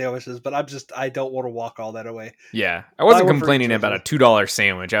both sandwiches, but I don't want to walk all that away. Yeah, I wasn't complaining about a $2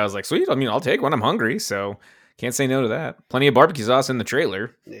 sandwich. I was like, sweet. I mean, I'll take one. I'm hungry, so can't say no to that. Plenty of barbecue sauce in the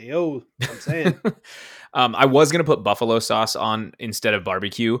trailer. Yo, I'm saying. I was going to put buffalo sauce on instead of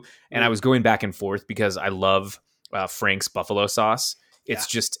barbecue, and I was going back and forth because I love Frank's buffalo sauce.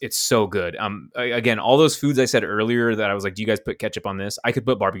 It's so good. Again, all those foods I said earlier that I was like, do you guys put ketchup on this? I could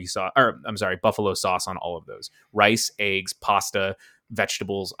put buffalo sauce on all of those. Rice, eggs, pasta,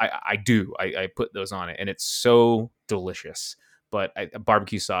 vegetables. I do. I put those on it, and it's so delicious. But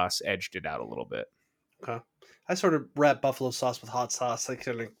barbecue sauce edged it out a little bit. Okay. I sort of wrap buffalo sauce with hot sauce. I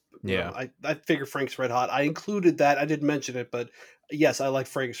figure Frank's Red Hot. I included that. I didn't mention it, but yes, I like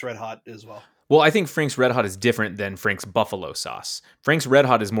Frank's Red Hot as well. Well, I think Frank's Red Hot is different than Frank's Buffalo sauce. Frank's Red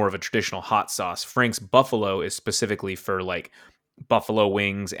Hot is more of a traditional hot sauce. Frank's Buffalo is specifically for like buffalo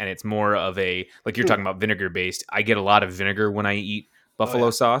wings, and it's more of a, like you're talking about vinegar based. I get a lot of vinegar when I eat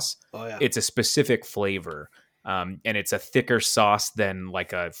buffalo sauce. Oh yeah. It's a specific flavor. And it's a thicker sauce than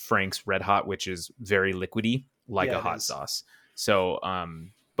like a Frank's Red Hot, which is very liquidy, like a hot sauce. So,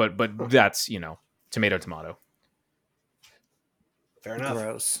 but that's, tomato. Fair enough.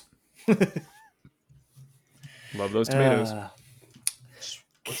 Gross. Love those tomatoes.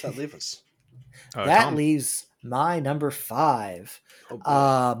 What's that leave us? That leaves my number 5.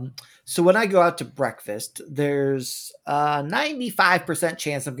 So when I go out to breakfast, there's a 95%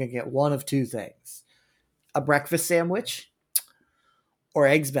 chance I'm going to get one of two things: a breakfast sandwich or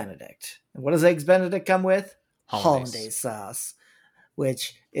Eggs Benedict. And what does Eggs Benedict come with? Hollandaise sauce,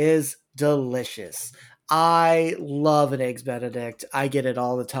 which is delicious. I love an Eggs Benedict. I get it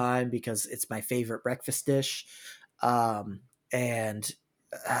all the time because it's my favorite breakfast dish. And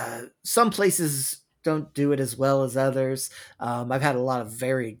some places don't do it as well as others. I've had a lot of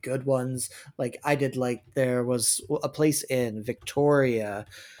very good ones. There was a place in Victoria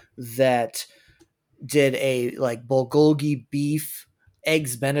that did a bulgogi beef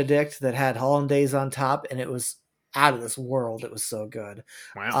Eggs Benedict that had hollandaise on top, and it was out of this world. It was so good.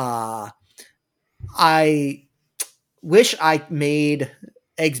 Wow. I wish I made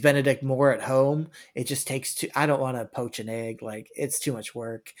eggs Benedict more at home. It just takes too. I don't want to poach an egg. Like, it's too much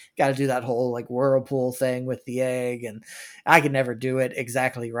work. Got to do that whole like whirlpool thing with the egg, and I can never do it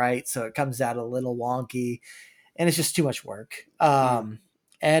exactly right, so it comes out a little wonky, and it's just too much work. And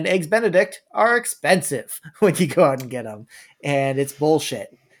eggs Benedict are expensive when you go out and get them, and it's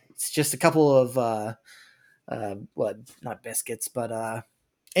bullshit. It's just a couple of what, not biscuits, but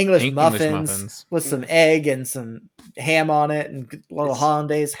English muffins with some egg and some ham on it and little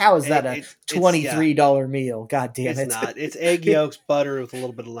hollandaise. How is that a $23 meal? God damn it! It's not. It's egg yolks, butter with a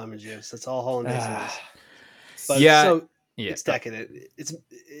little bit of lemon juice. That's all hollandaise is. But it's decadent.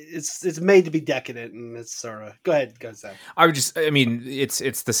 It's made to be decadent, and it's sort of. Go ahead, Zach.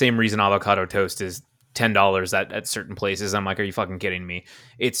 It's the same reason avocado toast is $10 at certain places. I'm like, are you fucking kidding me?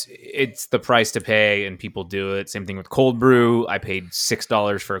 It's the price to pay, and people do it. Same thing with cold brew. I paid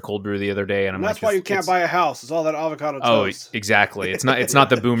 $6 for a cold brew the other day, and that's why you can't buy a house. It's all that avocado toast. Oh, exactly. It's not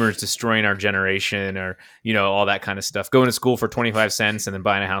the boomers destroying our generation, or all that kind of stuff. Going to school for 25 cents and then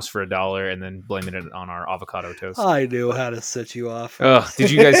buying a house for $1 and then blaming it on our avocado toast. I knew how to set you off.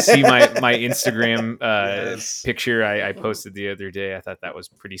 Did you guys see my Instagram picture I posted the other day? I thought that was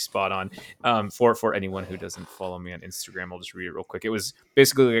pretty spot on. For anyone who doesn't follow me on Instagram, I'll just read it real quick. It was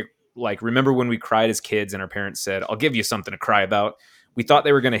basically like, remember when we cried as kids and our parents said, I'll give you something to cry about? We thought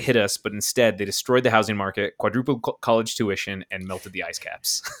they were going to hit us, but instead they destroyed the housing market, quadrupled college tuition, and melted the ice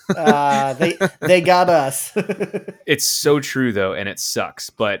caps. They got us. It's so true, though, and it sucks,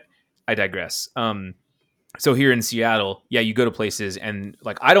 but I digress. So here in Seattle, you go to places, and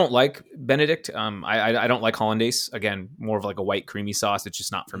like, I don't like Benedict. I don't like hollandaise. Again, more of like a white creamy sauce. It's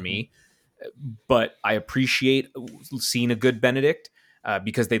just not for me. But I appreciate seeing a good Benedict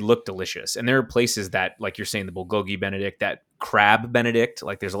because they look delicious. And there are places that, like you're saying, the bulgogi Benedict, that crab Benedict,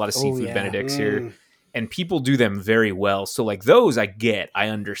 like there's a lot of seafood Benedicts here, and people do them very well. So like those I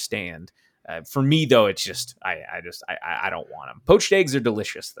understand. For me though, it's just, I don't want them. Poached eggs are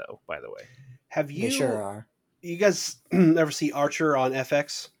delicious though, by the way. Have you? They sure are. You guys ever see Archer on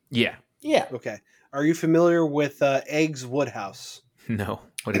FX? Yeah. Okay. Are you familiar with Eggs Woodhouse? No.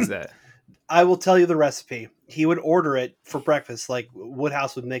 What is that? I will tell you the recipe. He would order it for breakfast. Like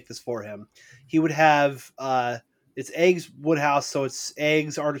Woodhouse would make this for him. He would have it's Eggs Woodhouse, so it's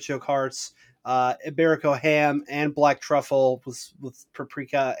eggs, artichoke hearts, Iberico ham, and black truffle with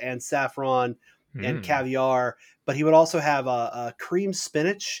paprika and saffron and caviar. But he would also have a cream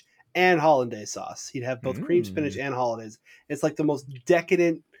spinach and hollandaise sauce. He'd have both cream spinach and hollandaise. It's like the most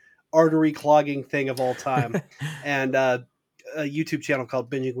decadent, artery clogging thing of all time. And a YouTube channel called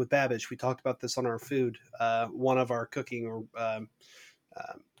Binging with Babbage. We talked about this on our food, one of our cooking or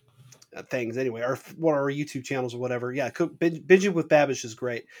things. Anyway, one of our YouTube channels or whatever. Yeah, Binging with Babbage is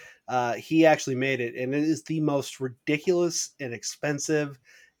great. He actually made it, and it is the most ridiculous and expensive,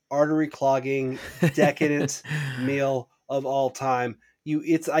 artery clogging, decadent meal of all time.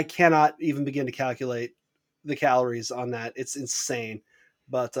 I cannot even begin to calculate the calories on that. It's insane,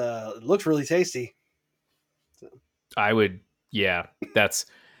 but it looks really tasty. So. I would. Yeah, that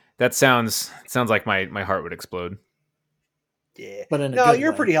sounds like my heart would explode. Yeah, but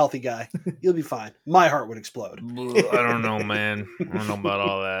you're a pretty healthy guy. You'll be fine. My heart would explode. I don't know, man. I don't know about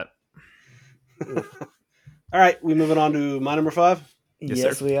all that. All right, we moving on to my number 5.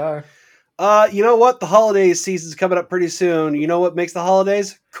 Yes, we are. You know what? The holiday season's coming up pretty soon. You know what makes the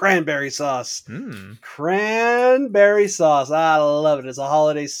holidays? Cranberry sauce. Cranberry sauce. I love it. It's a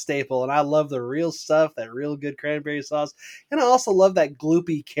holiday staple, and I love the real stuff, that real good cranberry sauce. And I also love that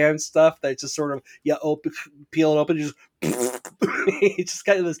gloopy canned stuff that just sort of, peel it open, you just you just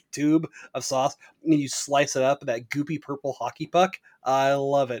got this tube of sauce, and you slice it up in that goopy purple hockey puck. I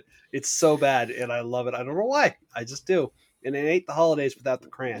love it. It's so bad, and I love it. I don't know why. I just do. And it ain't the holidays without the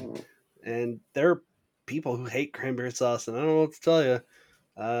cran. And there are people who hate cranberry sauce, and I don't know what to tell you.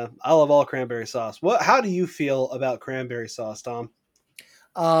 I love all cranberry sauce. How do you feel about cranberry sauce, Tom?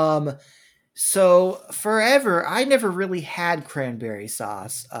 So forever, I never really had cranberry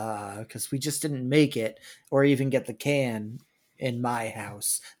sauce because we just didn't make it or even get the can in my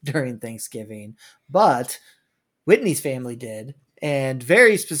house during Thanksgiving. But Whitney's family did. And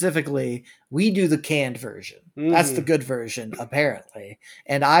very specifically, we do the canned version. That's the good version, apparently.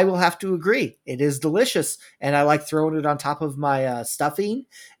 And I will have to agree. It is delicious. And I like throwing it on top of my stuffing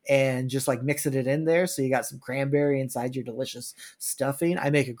and just like mixing it in there. So you got some cranberry inside your delicious stuffing. I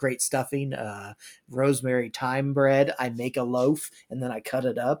make a great stuffing, rosemary thyme bread. I make a loaf and then I cut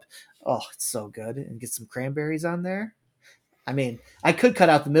it up. Oh, it's so good. And get some cranberries on there. I mean, I could cut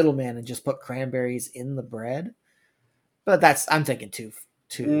out the middleman and just put cranberries in the bread. But I'm thinking too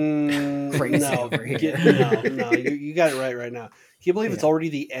too crazy over here. No, you got it right now. Can you believe it's already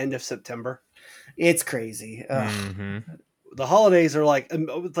the end of September? It's crazy. Mm-hmm. The holidays are like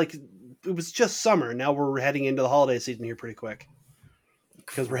it was just summer. Now we're heading into the holiday season here pretty quick.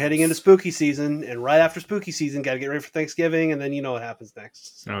 Because we're heading into spooky season, and right after spooky season, got to get ready for Thanksgiving, and then you know what happens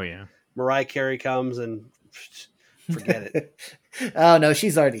next. So, Mariah Carey comes, and forget it. Oh, no,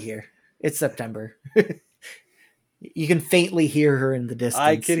 she's already here. It's September. You can faintly hear her in the distance.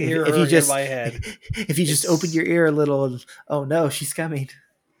 I can hear her in my head. If you just open your ear a little, oh no, she's coming.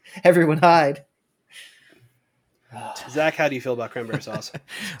 Everyone hide. Zach, how do you feel about cranberry sauce?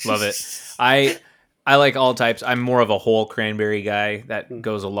 Love it. I like all types. I'm more of a whole cranberry guy. That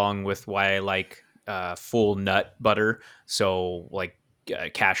goes along with why I like full nut butter. So like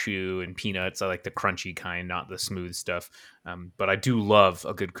cashew and peanuts. I like the crunchy kind, not the smooth stuff. But I do love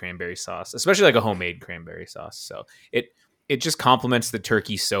a good cranberry sauce, especially like a homemade cranberry sauce. So it just complements the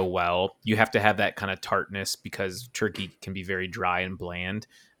turkey so well. You have to have that kind of tartness because turkey can be very dry and bland.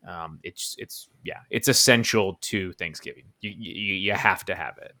 It's essential to Thanksgiving. You have to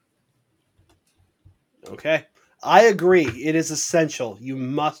have it. Okay. I agree. It is essential. You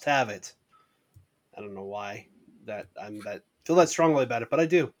must have it. I don't know why feel that strongly about it, but I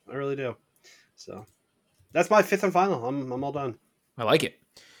do. I really do. So that's my fifth and final. I'm all done. I like it.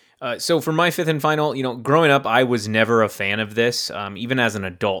 So for my fifth and final, growing up, I was never a fan of this. Even as an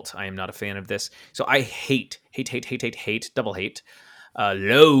adult, I am not a fan of this. So I hate, double hate,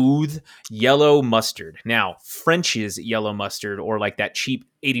 loathe yellow mustard. Now, French's yellow mustard, or like that cheap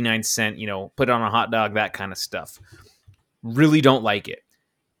 89-cent, put it on a hot dog, that kind of stuff. Really don't like it.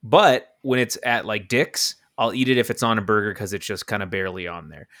 But when it's at like Dick's, I'll eat it if it's on a burger because it's just kind of barely on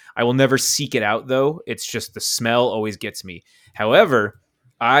there. I will never seek it out, though. It's just the smell always gets me. However,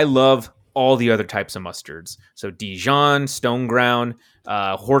 I love all the other types of mustards. So Dijon, stone ground,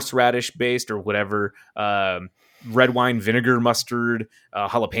 horseradish based or whatever, red wine vinegar mustard,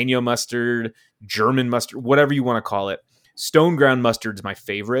 jalapeno mustard, German mustard, whatever you want to call it. Stone ground mustard's my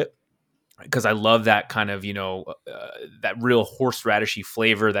favorite because I love that kind of, that real horseradishy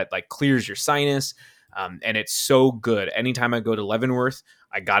flavor that like clears your sinus. And it's so good. Anytime I go to Leavenworth,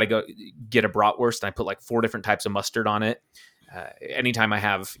 I got to go get a bratwurst and I put like 4 different types of mustard on it. Anytime I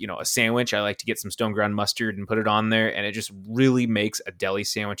have, a sandwich, I like to get some stone ground mustard and put it on there. And it just really makes a deli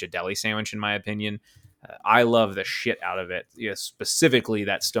sandwich, in my opinion. I love the shit out of it. Specifically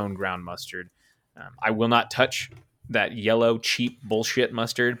that stone ground mustard. I will not touch that yellow, cheap bullshit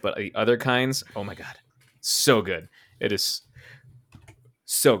mustard, but the other kinds, oh my God, so good. It is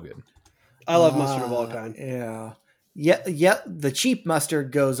so good. I love mustard of all kinds. Yeah. The cheap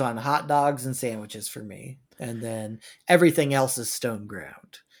mustard goes on hot dogs and sandwiches for me. And then everything else is stone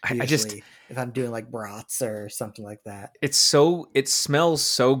ground. Usually, if I'm doing like brats or something like that. It smells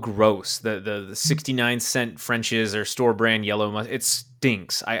so gross. The 69-cent French's or store brand yellow mustard, it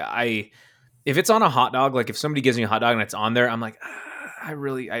stinks. If it's on a hot dog, like if somebody gives me a hot dog and it's on there, I'm like,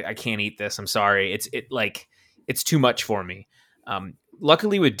 I can't eat this. I'm sorry. It's too much for me.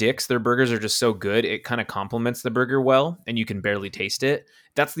 Luckily with Dick's, their burgers are just so good. It kind of complements the burger well and you can barely taste it.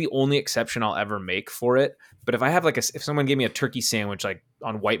 That's the only exception I'll ever make for it. But if I have if someone gave me a turkey sandwich, like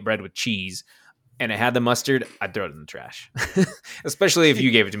on white bread with cheese and it had the mustard, I'd throw it in the trash. Especially if you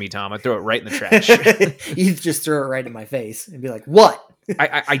gave it to me, Tom, I'd throw it right in the trash. You'd just throw it right in my face and be like, what?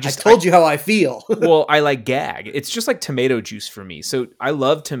 I told you how I feel. Well, I like gag. It's just like tomato juice for me. So I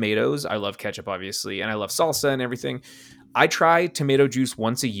love tomatoes. I love ketchup, obviously. And I love salsa and everything. I try tomato juice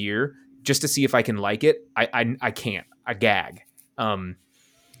once a year just to see if I can like it. I can't. I gag.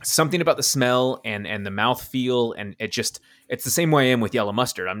 Something about the smell and the mouthfeel, and it's the same way I am with yellow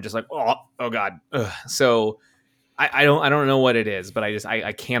mustard. I'm just like, oh God. Ugh. So I don't know what it is, but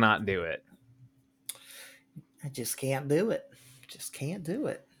I cannot do it. I just can't do it. Just can't do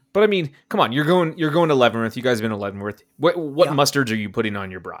it. But I mean, come on, you're going to Leavenworth. You guys have been to Leavenworth. What mustards are you putting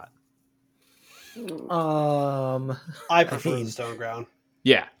on your brat? I prefer the stone ground.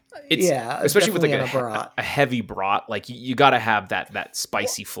 Yeah. Especially with like a heavy brat, like you got to have that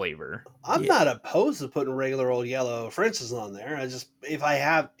spicy flavor. I'm not opposed to putting regular old yellow French's on there. If I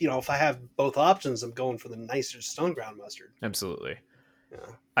have both options, I'm going for the nicer stone ground mustard. Absolutely. Yeah.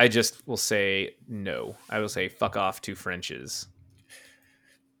 I just will say no. I will say fuck off to French's.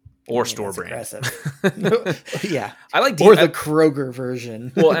 Or store brand. Yeah. I like the Kroger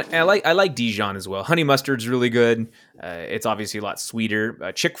version. Well, I like Dijon as well. Honey mustard's really good. It's obviously a lot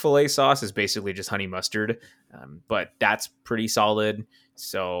sweeter. Chick-fil-A sauce is basically just honey mustard. But that's pretty solid.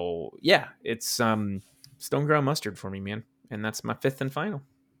 So, yeah, it's stone ground mustard for me, man. And that's my fifth and final.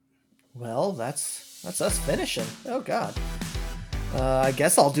 Well, that's us finishing. Oh God. I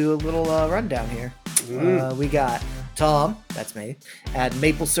guess I'll do a little rundown here. We got Tom, that's me, had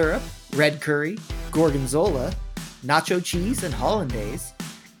maple syrup, red curry, gorgonzola, nacho cheese, and hollandaise.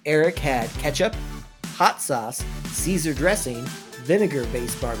 Eric had ketchup, hot sauce, Caesar dressing,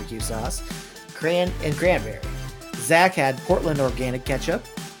 vinegar-based barbecue sauce, and cranberry. Zach had Portland organic ketchup,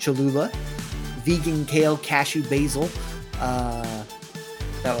 Cholula, vegan kale cashew basil. That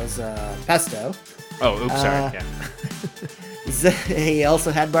was pesto. Oh, oops, sorry. Yeah. He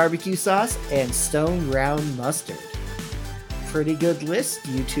also had barbecue sauce and stone ground mustard. Pretty good list.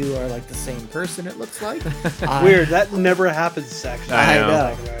 You two are like the same person, it looks like. Weird. That never happens, actually. I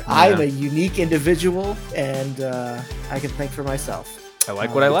know. I'm a unique individual, and I can think for myself. I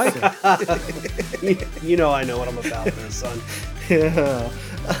like what I like. You know I know what I'm about there, son.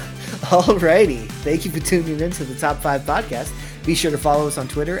 Alrighty. Thank you for tuning in to the Top 5 Podcast. Be sure to follow us on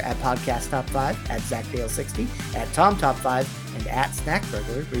Twitter at Podcast Top 5, at ZachDale60, at TomTop5, and at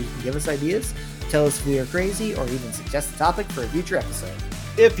Snackburglar, where you can give us ideas, tell us if we are crazy, or even suggest a topic for a future episode.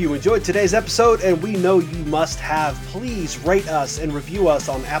 If you enjoyed today's episode, and we know you must have, please rate us and review us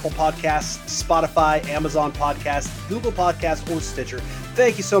on Apple Podcasts, Spotify, Amazon Podcasts, Google Podcasts, or Stitcher.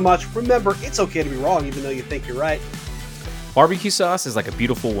 Thank you so much. Remember, it's okay to be wrong, even though you think you're right. Barbecue sauce is like a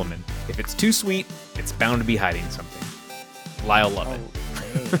beautiful woman. If it's too sweet, it's bound to be hiding something. Lyle Lovett.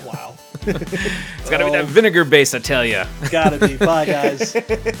 Wow. It's gotta be that vinegar base, I tell ya. Gotta be. Bye, guys.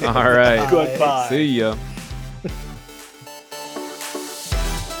 All right. Goodbye. See ya.